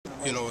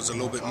you know, it was a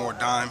little bit more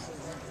dime,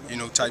 you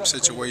know, type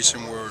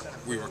situation where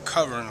we were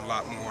covering a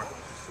lot more.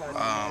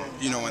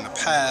 You know, in the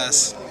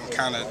past,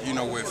 kind of, you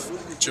know, with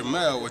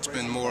Jamel, it's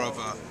been more of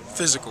a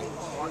physical,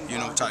 you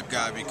know, type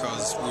guy,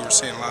 because we were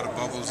seeing a lot of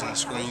bubbles and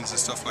screens and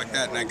stuff like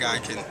that, and that guy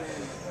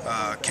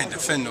can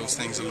defend those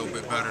things a little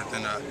bit better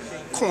than a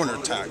corner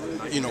type,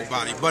 you know,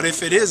 body. But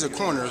if it is a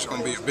corner, it's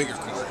going to be a bigger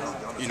corner,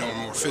 you know, a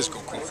more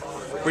physical corner.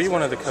 Were you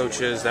one of the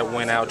coaches that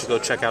went out to go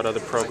check out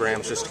other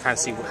programs just to kind of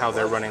see how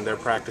they're running their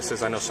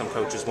practices? I know some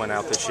coaches went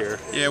out this year.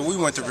 Yeah, we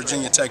went to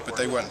Virginia Tech, but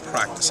they wasn't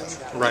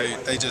practicing.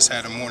 Right. They just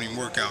had a morning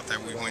workout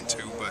that we went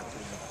to, but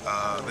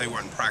they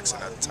weren't practicing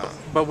at the time.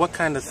 But what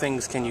kind of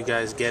things can you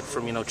guys get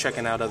from, you know,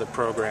 checking out other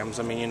programs?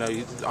 I mean, you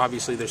know,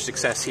 obviously there's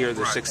success here,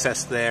 there's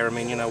success there. I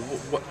mean, you know,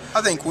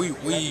 I think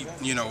we,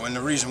 you know, and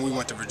the reason we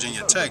went to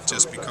Virginia Tech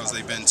just because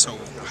they've been so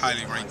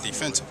highly ranked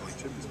defensively.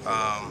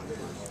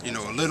 You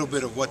know, a little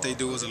bit of what they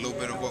do is a little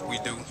bit of what we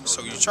do.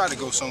 So you try to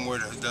go somewhere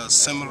that does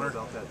similar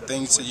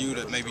things to you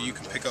that maybe you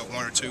can pick up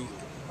one or two,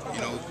 you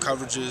know,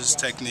 coverages,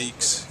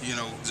 techniques, you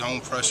know,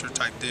 zone pressure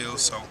type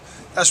deals. So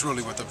that's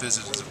really what the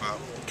visit is about.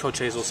 Coach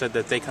Hazel said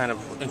that they kind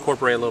of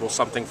incorporate a little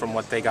something from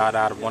what they got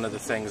out of one of the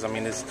things. I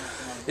mean,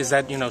 is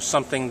that, you know,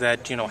 something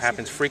that, you know,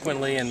 happens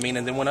frequently? And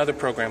and then when other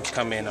programs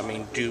come in, I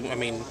mean,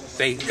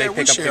 they pick up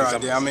things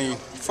up? I mean,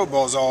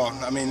 football's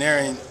there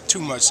ain't too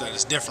much that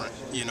is different.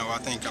 You know, I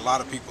think a lot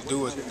of people do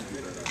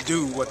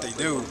what they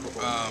do,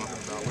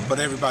 but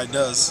everybody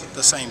does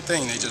the same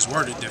thing. They just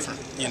word it different.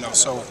 You know,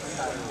 so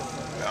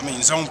I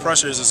mean, zone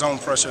pressure is a zone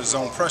pressure is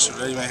zone pressure.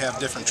 They may have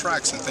different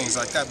tracks and things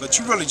like that, but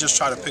you really just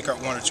try to pick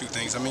up one or two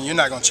things. I mean, you're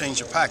not going to change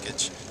your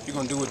package. You're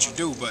going to do what you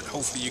do, but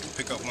hopefully you can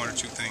pick up one or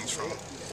two things from them.